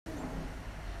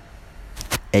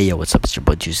Hey yo, what's up? It's your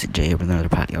boy Juicy J here with another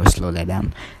podcast. Slow that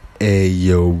down. Hey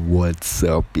yo, what's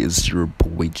up? It's your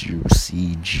boy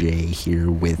Juicy J here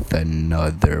with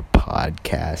another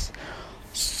podcast.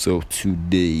 So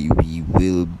today we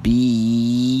will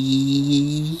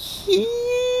be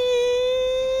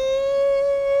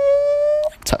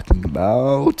talking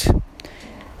about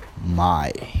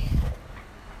my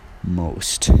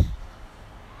worst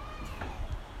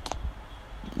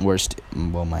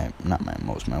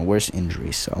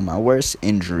injury. So my worst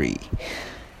injury,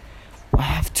 I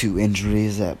have two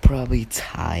injuries that probably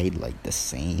tied like the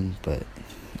same, but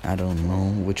I don't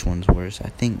know which one's worse.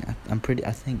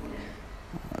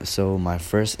 So my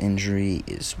first injury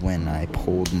is when I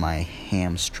pulled my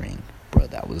hamstring. Bro,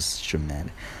 that was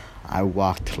traumatic. I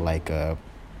walked like a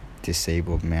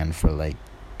disabled man for like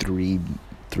three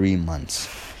months.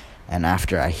 And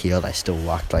after I healed, I still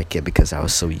walked like it because I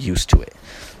was so used to it.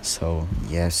 So,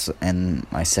 yes. And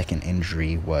my second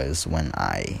injury was when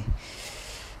let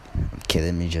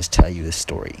me just tell you the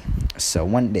story. So,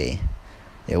 one day,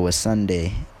 it was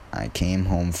Sunday. We came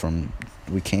home from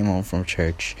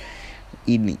church.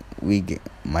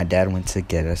 My dad went to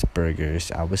get us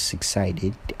burgers. I was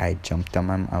excited. I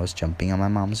was jumping on my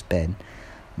mom's bed.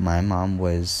 My mom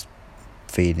was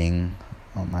feeding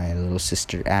my little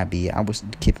sister Abby. I was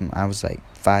like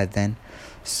 5 then,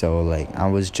 so like I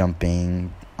was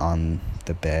jumping on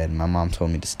the bed. My mom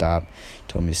told me to stop.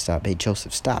 Hey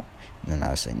Joseph, stop. And then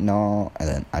I was like no, and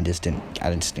then I just didn't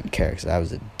care because I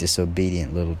was a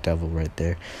disobedient little devil right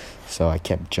there. So I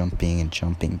kept jumping and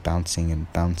jumping, bouncing and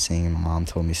bouncing, and my mom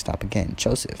told me stop again.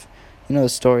 Joseph, you know the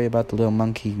story about the little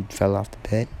monkey who fell off the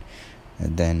bed?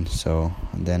 And then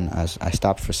I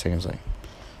stopped for a second. I was like,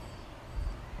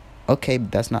 okay, I'm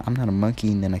not a monkey.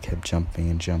 And then I kept jumping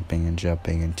until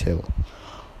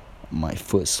my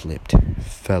foot slipped,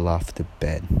 fell off the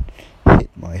bed, hit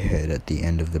my head at the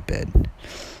end of the bed,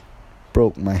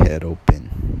 broke my head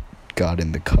open, got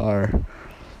in the car,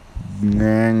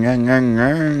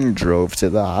 drove to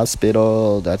the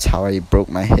hospital. That's how I broke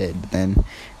my head. Then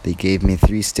they gave me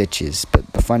 3 stitches.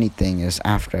 But the funny thing is,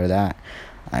 after that,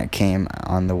 I came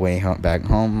on the way back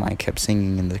home. I kept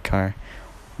singing in the car,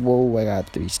 whoa, I got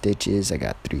 3 stitches, I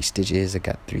got 3 stitches, I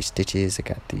got 3 stitches, I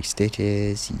got 3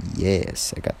 stitches,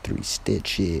 yes, I got 3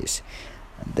 stitches.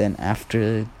 And then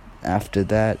after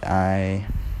that,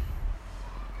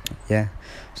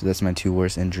 so that's my 2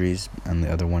 worst injuries, and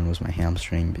the other one was my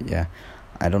hamstring. But yeah,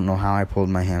 I don't know how I pulled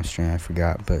my hamstring, I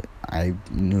forgot, but I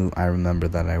remember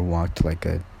that I walked like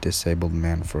a disabled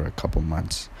man for a couple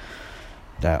months.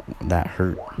 That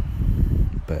hurt.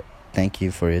 But thank you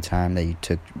for your time that you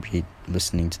took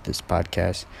listening to this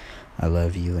podcast. I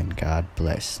love you and God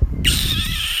bless.